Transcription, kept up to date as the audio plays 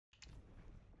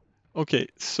Okay,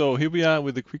 so here we are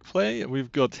with the quick play.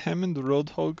 We've got Hammond,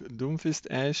 Roadhog, Doomfist,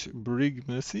 Ash, Brig,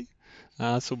 Mercy.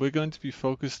 So we're going to be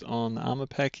focused on armor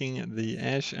packing the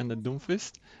Ash and the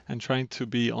Doomfist and trying to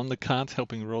be on the cart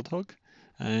helping Roadhog.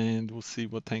 And we'll see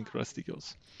what tank Rusty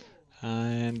goes.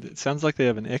 And it sounds like they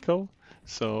have an Echo.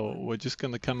 So we're just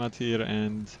going to come out here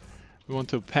and we want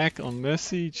to pack on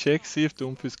Mercy, check, see if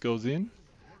Doomfist goes in.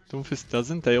 Doomfist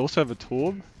doesn't. They also have a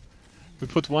Torb. We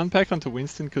put one pack onto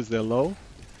Winston because they're low.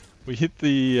 We hit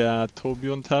the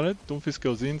Torbjorn turret. Doomfist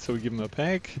goes in, so we give him a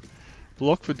pack.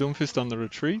 Block for Doomfist on the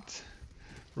retreat.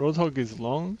 Roadhog is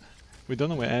long. We don't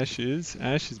know where Ash is.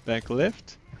 Ash is back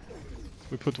left.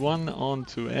 We put one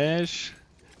onto Ash.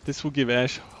 This will give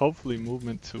Ash hopefully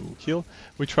movement to kill.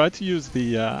 We tried to use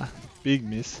the big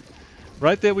miss.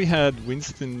 Right there we had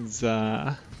Winston's...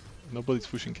 nobody's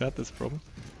pushing cat, that's a problem.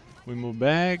 We move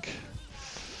back.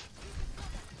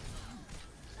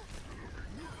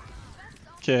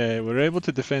 Okay, we're able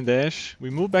to defend Ash.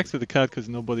 We move back to the cart because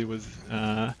nobody was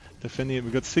defending it. We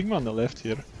got Sigma on the left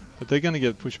here, but they're gonna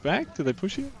get pushed back. Do they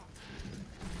push here?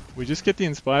 We just get the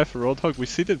Inspire for Roadhog. We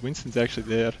see that Winston's actually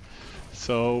there,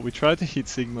 so we try to hit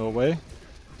Sigma away.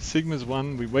 Sigma's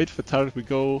one. We wait for turret. We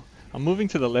go. I'm moving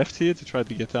to the left here to try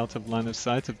to get out of line of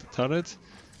sight of the turret,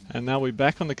 and now we're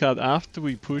back on the cart after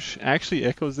we push. Actually,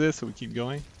 Echo's there, so we keep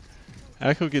going.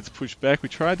 Echo gets pushed back. We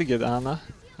try to get Ana.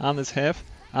 Ana's half.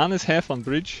 Ana's half on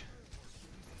bridge.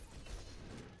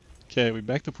 Okay, we're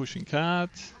back to pushing cart.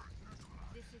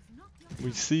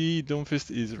 We see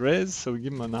Doomfist is res, so we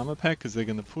give him an armor pack because they're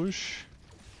gonna push.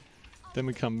 Then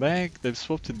we come back. They've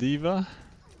swapped to Diva.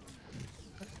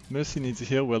 Mercy needs a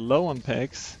heal. We're low on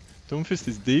packs. Doomfist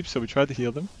is deep, so we try to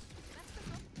heal them.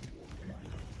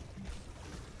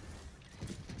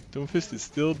 Doomfist is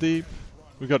still deep.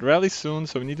 We got rally soon,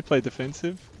 so we need to play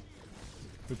defensive.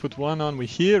 We put one on, we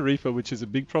hear Reaper, which is a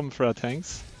big problem for our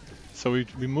tanks. So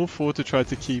we move forward to try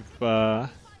to keep...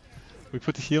 we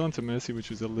put the heal into Mercy, which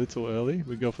was a little early.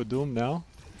 We go for Doom now.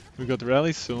 We got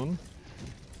rally soon.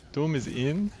 Doom is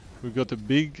in. We've got a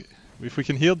big... If we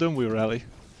can heal Doom, we rally.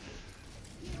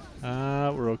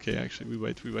 We're okay actually, we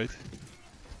wait. We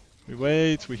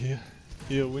wait, we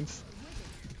heal wins.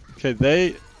 Okay,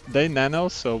 they nano,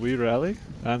 so we rally.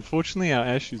 Unfortunately, our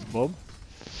Ash is Bob.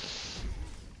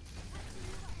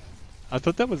 I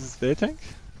thought that was their tank.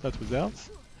 That was ours.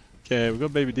 Okay, we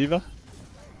got Baby Diva.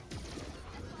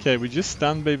 Okay, we just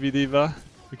stunned Baby Diva.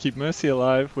 We keep Mercy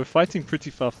alive. We're fighting pretty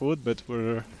far forward, but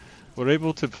we're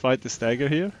able to fight the stagger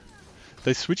here.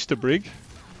 They switched to Brig.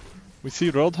 We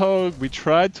see Roadhog. We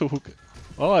tried to hook.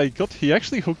 Oh, he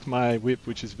actually hooked my whip,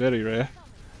 which is very rare,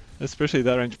 especially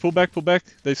that range. Pull back, pull back.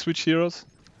 They switch heroes.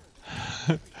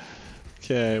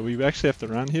 Okay, we actually have to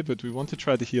run here, but we want to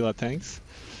try to heal our tanks.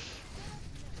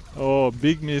 Oh,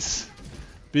 big miss.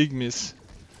 Big miss.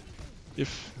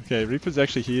 Okay, Reaper's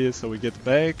actually here, so we get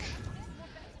back.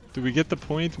 Do we get the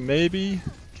point? Maybe.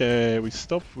 Okay, we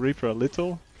stop Reaper a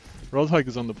little. Roadhog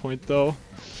is on the point though.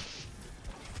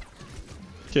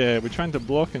 Okay, we're trying to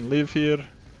block and live here.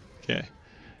 Okay.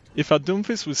 If our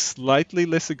Doomfist was slightly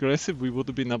less aggressive, we would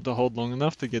have been able to hold long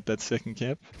enough to get that second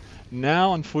cap.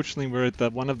 Now, unfortunately, we're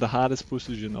at one of the hardest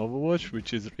pushes in Overwatch,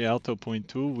 which is Rialto point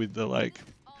 2 with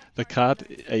the cart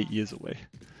 8 years away.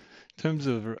 In terms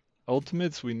of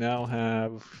ultimates, we now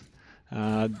have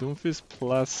Doomfist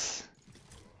plus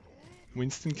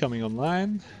Winston coming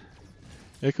online.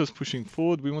 Echo's pushing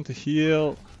forward. We want to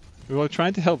heal. We were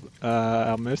trying to help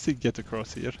our Mercy get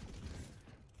across here.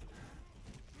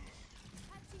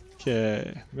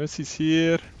 Okay, Mercy's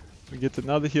here. We get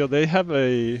another heal. They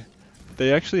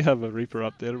actually have a Reaper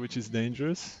up there, which is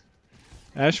dangerous.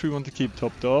 Ash we want to keep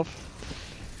topped off.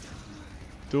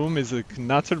 Doom is a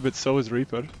nutter, but so is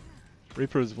Reaper.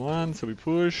 Reaper is one, so we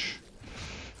push.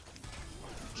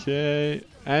 Okay,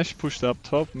 Ash pushed up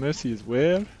top. Mercy is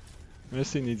where?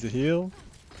 Mercy needs a heal.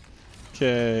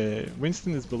 Okay,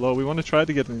 Winston is below. We want to try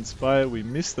to get an Inspire. We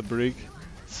missed the Brig,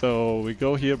 so we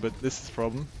go here, but this is a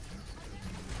problem.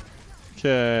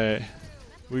 Okay,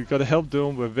 we've got to help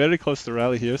Doom. We're very close to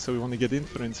rally here, so we want to get in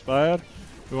for Inspire.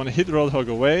 We want to hit Roadhog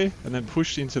away and then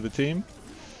push into the team.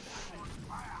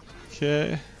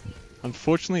 Okay,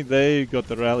 unfortunately they got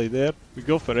the rally there. We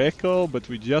go for Echo, but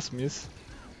we just miss.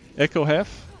 Echo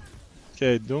half.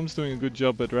 Okay, Doom's doing a good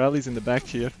job, but rally's in the back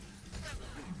here.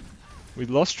 We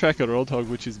lost track of Roadhog,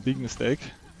 which is a big mistake.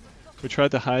 We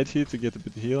tried to hide here to get a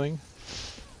bit of healing.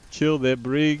 Kill their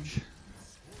Brig.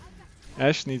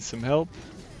 Ash needs some help.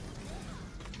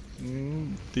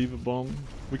 Diva bomb.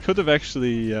 We could have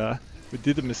actually, we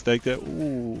did a mistake there.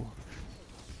 Ooh.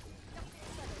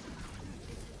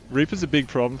 Reaper's a big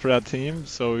problem for our team,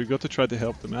 so we got to try to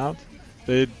help them out.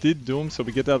 They did Doom, so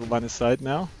we get out of line of sight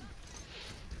now.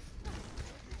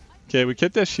 Okay, we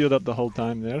kept our shield up the whole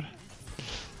time there.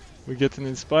 We get an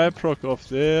Inspire proc off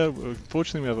there.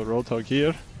 Unfortunately, we have a Roadhog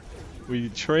here. We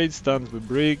trade stuns with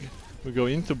Brig. We go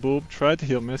into Boob, try to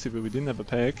heal Mercy, but we didn't have a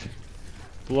pack.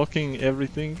 Blocking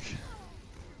everything.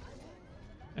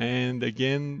 And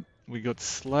again, we got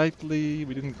slightly...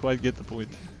 we didn't quite get the point.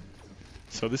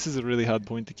 So this is a really hard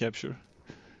point to capture.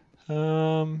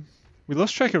 We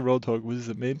lost track of Roadhog, which is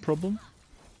the main problem.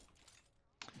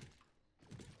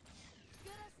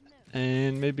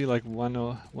 And maybe like one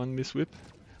miswhip.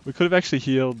 We could have actually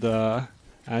healed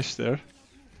Ashe there.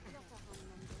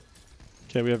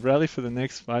 Okay, we have rally for the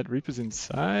next fight. Reaper's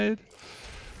inside.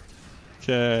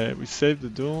 Okay, we saved the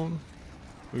Doom.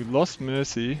 We lost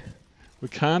Mercy. We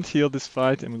can't heal this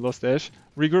fight and we lost Ashe.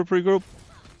 Regroup, regroup.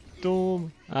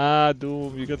 Doom. Ah,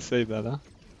 Doom, you got to save that, huh?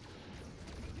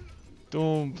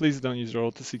 Doom, please don't use your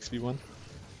ult to 6v1.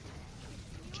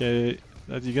 Okay,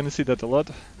 you're gonna see that a lot.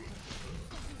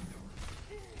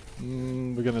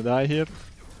 We're gonna die here.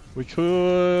 We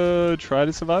could try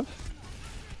to survive.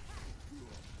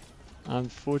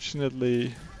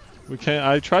 Unfortunately, we can't.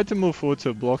 I tried to move forward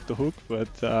to block the hook,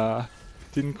 but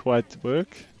didn't quite work.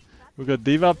 We got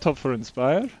Diva up top for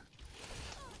Inspire.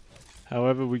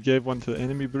 However, we gave one to the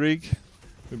enemy Brig.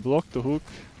 We blocked the hook.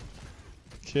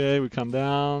 Okay, we come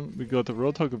down. We got the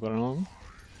Roadhog of our own.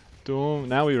 Doom.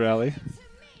 Now we rally.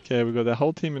 Okay, we got the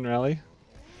whole team in rally.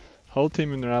 Whole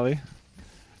team in rally.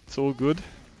 It's all good.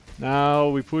 Now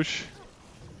we push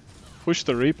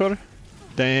the Reaper.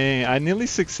 Dang, I nearly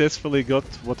successfully got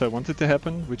what I wanted to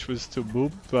happen, which was to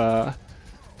boop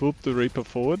the Reaper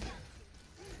forward.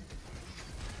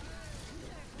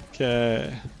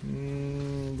 Okay,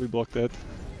 we blocked that.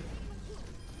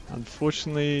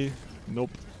 Unfortunately,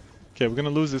 nope. Okay, we're gonna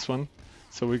lose this one.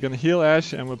 So we're gonna heal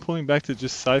Ashe and we're pulling back to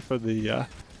just cipher the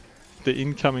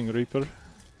incoming Reaper.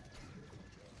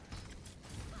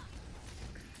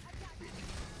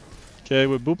 Okay,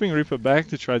 we're booping Reaper back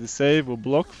to try to save. We'll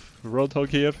block Roadhog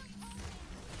here.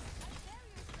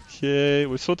 Okay,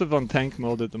 we're sort of on tank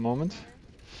mode at the moment.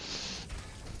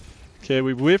 Okay,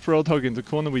 we whip Roadhog into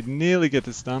corner. We nearly get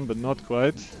the stun, but not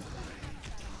quite.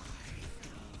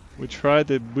 We try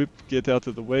to whip, get out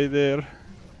of the way there.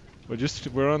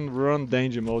 We're on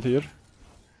danger mode here.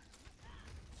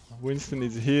 Winston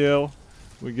needs a heal.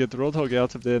 We get the Roadhog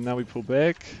out of there. Now we pull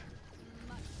back.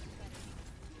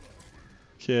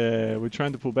 Okay, we're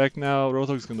trying to pull back now.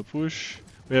 Roadhog's gonna push.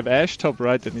 We have Ashe top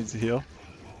right that needs a heal.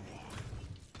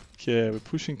 Okay, we're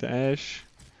pushing to Ashe.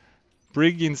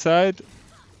 Brig inside.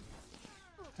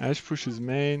 Ashe pushes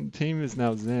main. Team is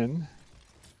now Zen.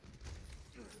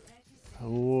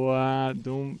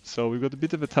 Doom. So we've got a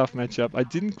bit of a tough matchup. I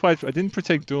didn't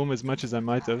protect Doom as much as I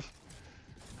might have.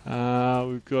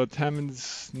 We've got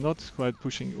Hammond's not quite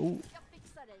pushing. Ooh.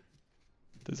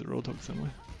 There's a Roadhog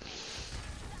somewhere.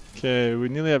 Okay, we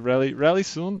nearly have rally. Rally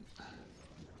soon.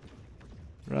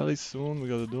 Rally soon. We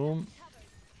got a Doom.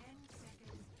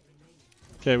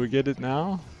 Okay, we get it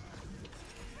now.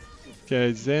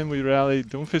 Okay, Zen we rally.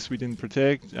 Doomfist we didn't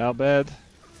protect. Our bad.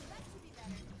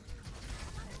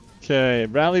 Okay,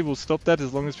 rally will stop that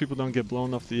as long as people don't get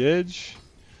blown off the edge.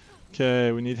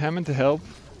 Okay, we need Hammond to help.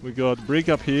 We got Brig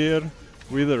up here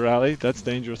with a rally. That's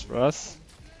dangerous for us.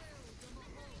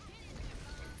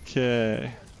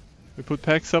 Okay. We put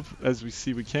packs up as we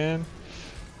see we can.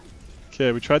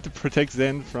 Okay, we tried to protect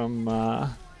Zen from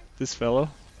this fellow,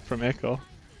 from Echo.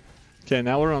 Okay,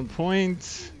 now we're on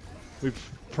point.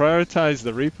 We've prioritized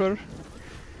the Reaper.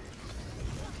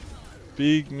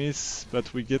 Big miss,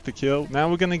 but we get the kill. Now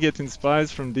we're gonna get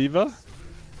Inspires from Diva.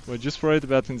 We're just worried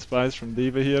about Inspires from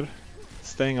Diva here,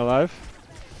 staying alive.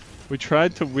 We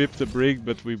tried to whip the Brig,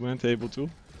 but we weren't able to.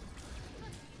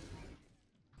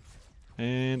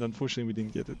 And unfortunately we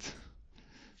didn't get it.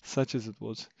 Such as it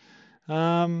was.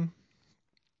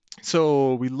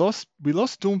 So we lost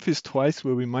Doomfist twice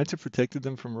where we might have protected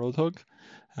them from Roadhog,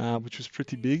 which was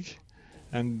pretty big.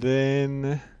 And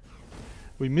then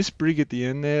we missed Brig at the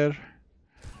end there.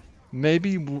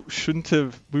 Maybe we shouldn't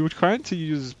have. We were trying to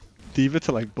use Diva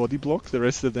to like body block the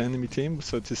rest of the enemy team,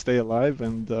 so to stay alive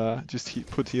and just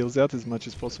put heals out as much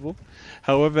as possible.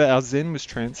 However, our Zen was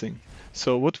trancing.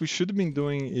 So what we should have been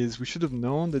doing is we should have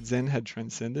known that Zen had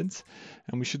Transcendence,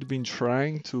 and we should have been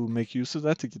trying to make use of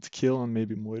that to get a kill on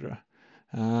maybe Moira.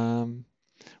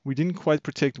 We didn't quite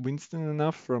protect Winston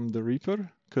enough from the Reaper,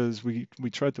 because we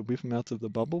tried to whip him out of the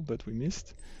bubble, but we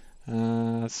missed.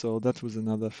 So that was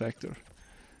another factor.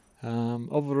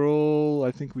 Overall,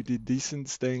 I think we did decent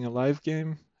staying alive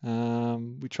game.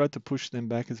 We tried to push them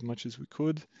back as much as we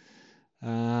could,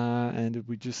 and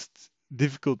we just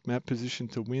difficult map position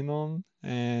to win on,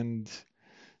 and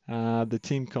the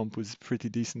team comp was pretty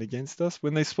decent against us.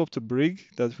 When they swapped to Brig,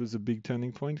 that was a big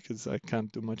turning point because I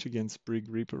can't do much against Brig,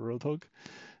 Reaper, Roadhog.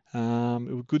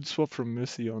 It was a good swap from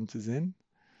Mercy onto Zen.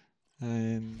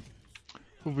 And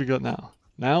who have we got now?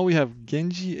 Now we have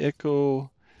Genji,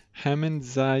 Echo, Hammond,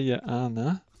 Zaya,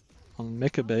 Ana on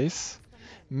Mecha base.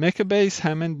 Mecha base,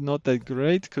 Hammond not that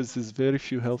great because there's very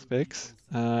few health packs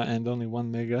and only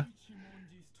one Mega.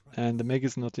 And the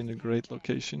Mega's not in a great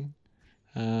location.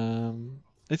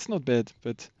 It's not bad,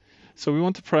 but so we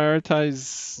want to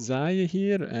prioritize Zaya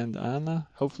here and Ana.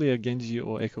 Hopefully a Genji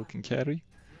or Echo can carry.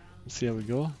 We'll see how we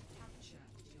go.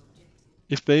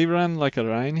 If they run like a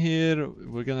Rhine here,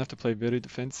 we're gonna have to play very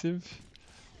defensive.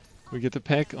 We get the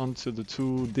pack onto the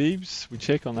two Deeps. We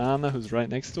check on Ana, who's right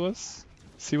next to us.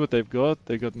 See what they've got.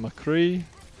 They got McCree.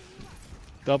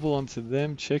 Double onto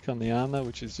them. Check on the Ana,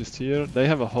 which is just here. They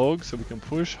have a Hog, so we can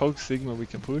push. Hog Sigma, we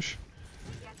can push.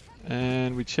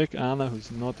 And we check Ana,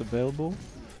 who's not available.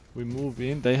 We move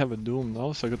in. They have a Doom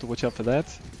now, so I got to watch out for that.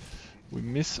 We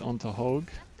miss onto Hog.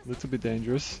 A little bit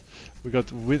dangerous. We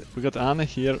got Ana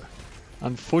here.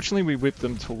 Unfortunately, we whipped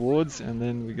them towards, and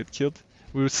then we got killed.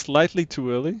 We were slightly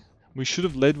too early. We should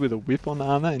have led with a whip on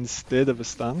Ana instead of a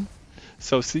stun.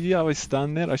 So see how I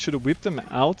stunned there? I should have whipped them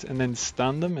out and then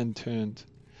stunned them and turned.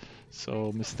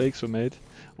 So mistakes were made.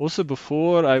 Also,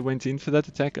 before I went in for that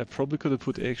attack, I probably could have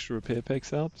put extra repair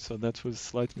packs out, so that was a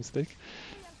slight mistake.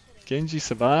 Genji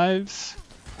survives.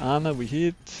 Ana we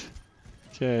hit.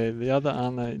 Okay, the other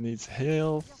Ana needs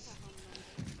health.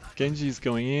 Genji is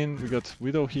going in. We got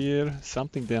Widow here,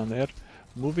 something down there.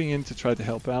 Moving in to try to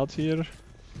help out here.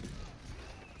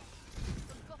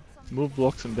 Move,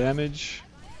 block some damage.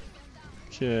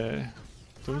 Okay,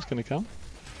 Doom's gonna come.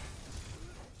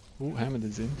 Ooh, Hammond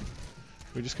is in.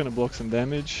 We're just gonna block some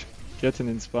damage, get an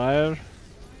Inspire.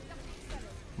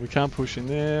 We can't push in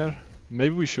there.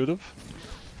 Maybe we should have.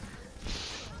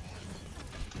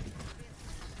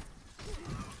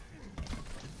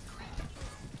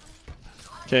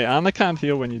 Okay, Ana can't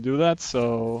heal when you do that,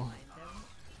 so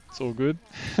it's all good.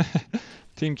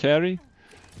 Team carry.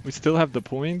 We still have the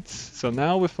point, so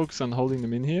now we're focused on holding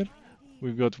them in here.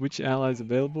 We've got which allies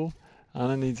available.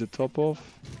 Ana needs a top off.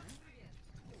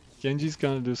 Genji's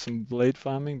gonna do some blade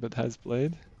farming, but has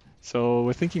blade. So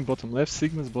we're thinking bottom left.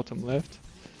 Sigma's bottom left.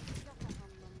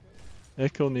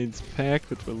 Echo needs pack,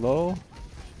 but we're low.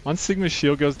 Once Sigma's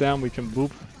shield goes down, we can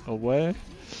boop away.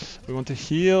 We want to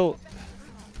heal.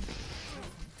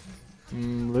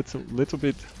 Little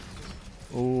bit.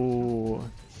 Oh,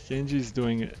 Genji's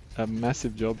doing a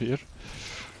massive job here.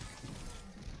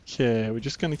 Okay, we're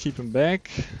just gonna keep him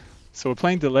back. So we're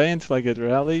playing delay until I get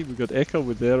rally. We got Echo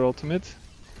with their ultimate.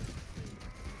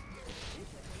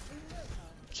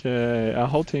 Okay, our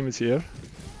whole team is here.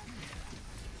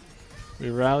 We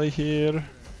rally here.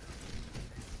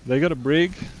 They got a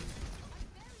Brig.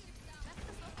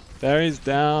 Barry's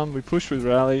down. We push with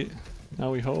rally.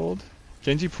 Now we hold.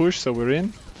 Genji push, so we're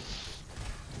in.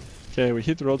 Okay, we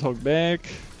hit Roadhog back.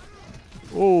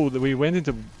 Oh, we went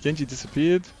into Genji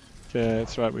disappeared. Okay,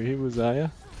 that's right, we're here with Zaya.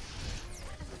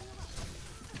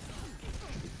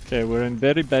 Okay, we're in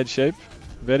very bad shape.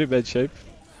 Very bad shape.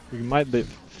 We might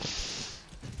live.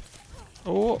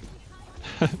 Oh!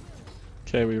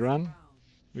 Okay, we run.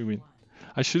 We win.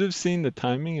 I should have seen the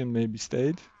timing and maybe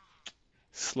stayed.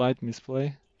 Slight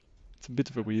misplay. It's a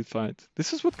bit of a weird fight.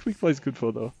 This is what Quickplay is good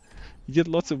for though. You get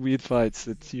lots of weird fights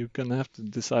that you're gonna have to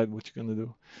decide what you're gonna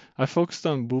do. I focused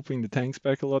on booping the tanks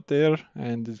back a lot there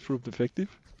and it proved effective.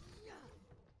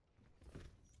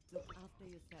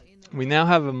 We now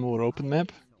have a more open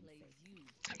map.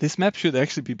 This map should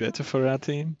actually be better for our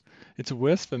team. It's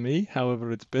worse for me,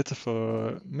 however it's better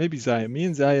for maybe Zaya. Me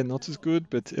and Zaya are not as good,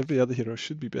 but every other hero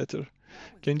should be better.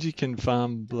 Genji can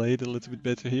farm Blade a little bit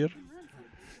better here.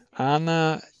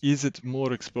 Ana is it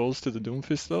more exposed to the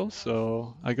Doomfist though,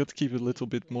 so I got to keep a little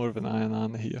bit more of an eye on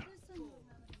Ana here.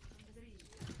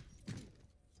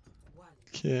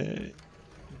 Okay,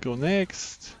 go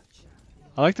next.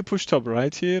 I like to push top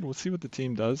right here. We'll see what the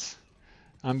team does.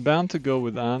 I'm bound to go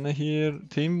with Ana here.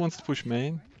 Team wants to push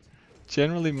main.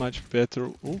 Generally much better.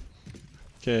 Ooh.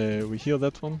 Okay, we heal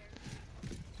that one.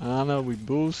 Ana, we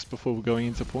boost before we're going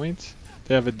into point.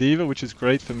 They have a Diva, which is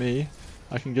great for me.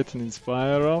 I can get an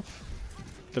Inspire off.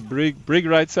 The Brig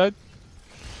right side.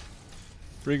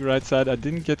 Brig right side. I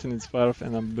didn't get an Inspire off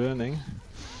and I'm burning.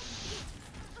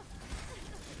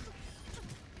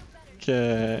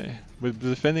 Okay, we're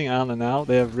defending Ana now.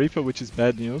 They have Reaper, which is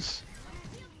bad news.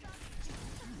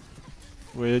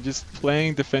 We're just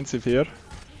playing defensive here.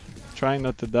 Trying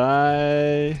not to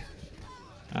die.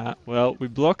 Well, we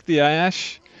blocked the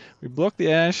Ashe. We blocked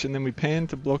the Ashe and then we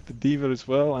panned to block the Diva as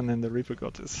well, and then the Reaper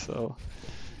got us. So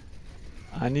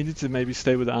I needed to maybe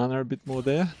stay with Ana a bit more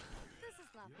there.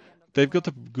 They've got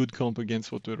a good comp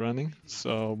against what we're running,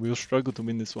 so we'll struggle to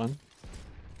win this one.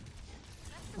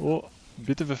 Oh,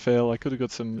 bit of a fail. I could have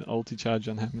got some ulti charge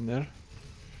on him in there.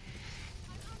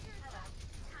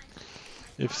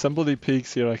 If somebody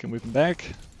peeks here, I can whip him back.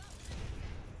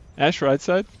 Ashe right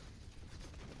side.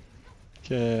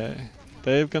 Okay,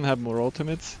 they're gonna have more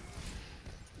ultimates.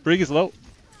 Brig is low.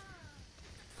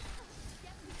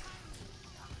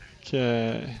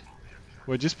 Okay,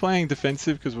 we're just playing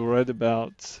defensive because we're worried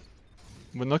about...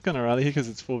 We're not gonna rally here because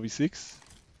it's 4v6.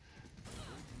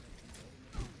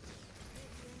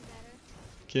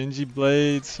 Genji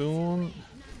Blade soon.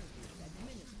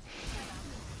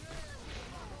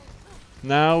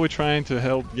 Now we're trying to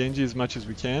help Genji as much as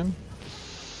we can.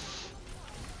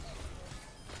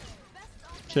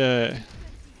 Okay.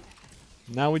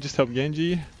 Now we just help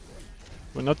Genji.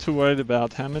 We're not too worried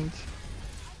about Hammond.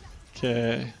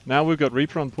 Okay. Now we've got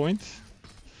Reaper on point.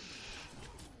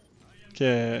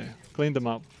 Okay. Clean them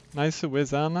up. Nice.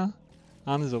 Where's Ana?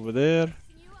 Ana's over there.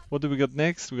 What do we got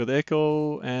next? We got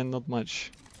Echo and not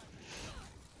much.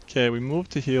 Okay, we move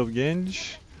to heal Genji.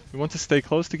 We want to stay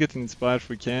close to getting inspired if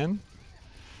we can.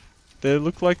 They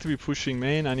look like to be pushing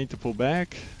main. I need to pull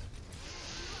back.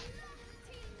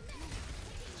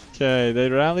 Okay, they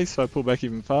rally, so I pull back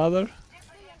even farther.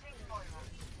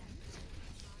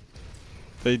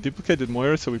 They duplicated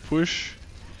Moira, so we push.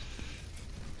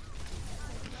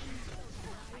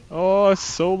 Oh,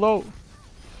 so low.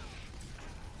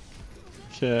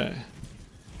 Okay.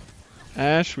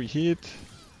 Ashe, we hit.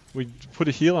 We put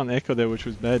a heal on Echo there, which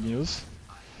was bad news.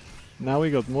 Now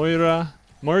we got Moira.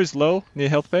 Moira's low, near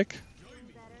health pack.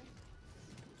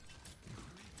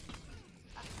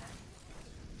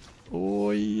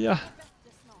 Oh yeah.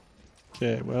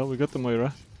 Okay, well, we got the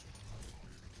Moira.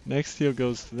 Next heal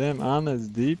goes to them. Ana is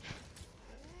deep.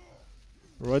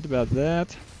 Right about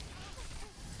that.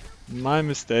 My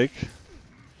mistake.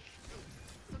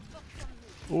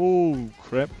 Oh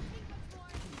crap.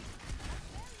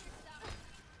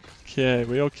 Okay,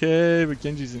 we okay, but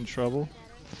Genji's in trouble.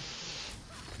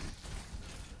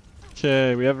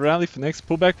 Okay, we have a rally for next.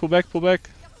 Pull back, pull back, pull back.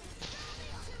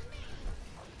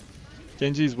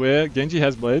 Genji's where? Genji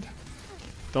has blade.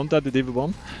 Don't die the Diva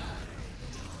bomb.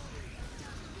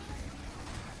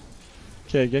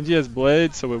 Okay, Genji has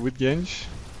blade, so we're with Genji.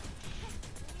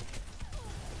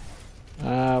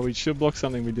 We should block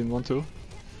something we didn't want to.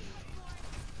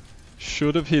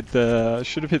 Should have hit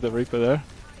the Reaper there.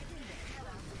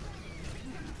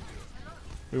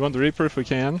 We want the Reaper if we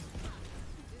can.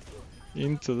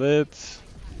 Into that.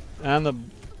 And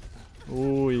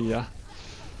oh yeah.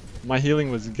 My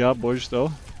healing was garbage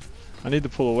though. I need to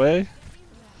pull away.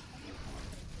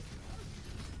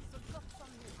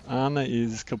 Ana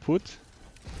is kaput.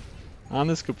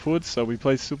 Ana's kaput, so we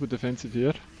play super defensive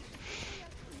here.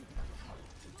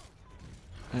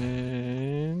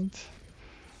 And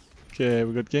okay,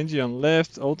 we got Genji on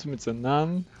left, ultimates are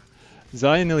none.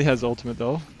 Xayah nearly has ultimate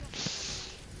though.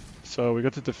 So we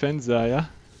got to defend Xayah.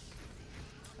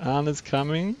 Ana's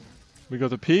coming. We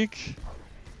got a peek.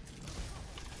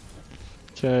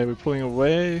 Okay, we're pulling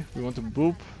away. We want to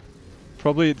boop.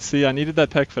 Probably, see, I needed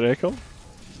that pack for Echo.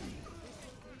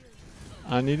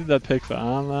 I needed that pack for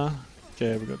Ana.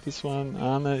 Okay, we got this one.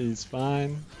 Ana is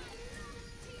fine.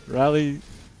 Rally.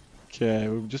 Okay,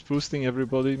 we're just boosting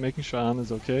everybody, making sure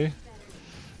Ana's okay.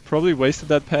 Probably wasted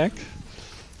that pack.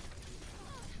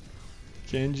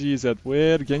 Genji is at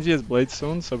where? Genji has blade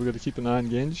soon, so we got to keep an eye on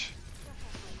Genji.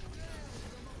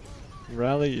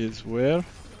 Rally is where?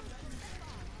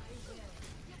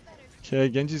 Okay,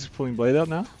 Genji's pulling blade out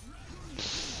now.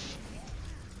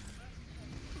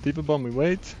 Deeper bomb, we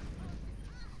wait.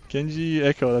 Genji,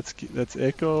 Echo, that's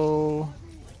Echo.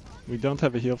 We don't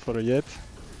have a heal for her yet.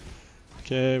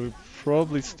 Okay, we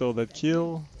probably stole that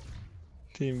kill.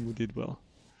 Team, we did well.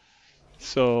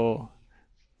 So,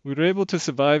 we were able to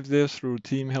survive there through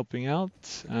team helping out.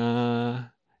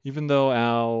 Even though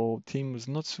our team was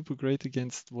not super great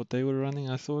against what they were running,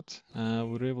 I thought. We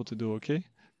were able to do okay.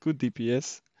 Good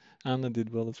DPS. Ana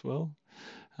did well as well.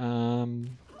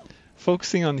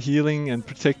 Focusing on healing and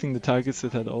protecting the targets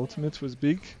that had ultimates was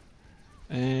big.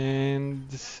 And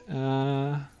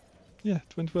yeah,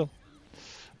 it went well.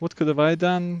 What could have I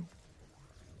done?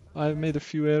 I made a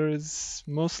few errors,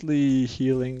 mostly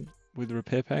healing with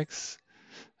repair packs.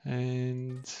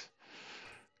 And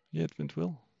yeah, it went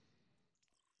well.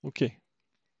 Okay.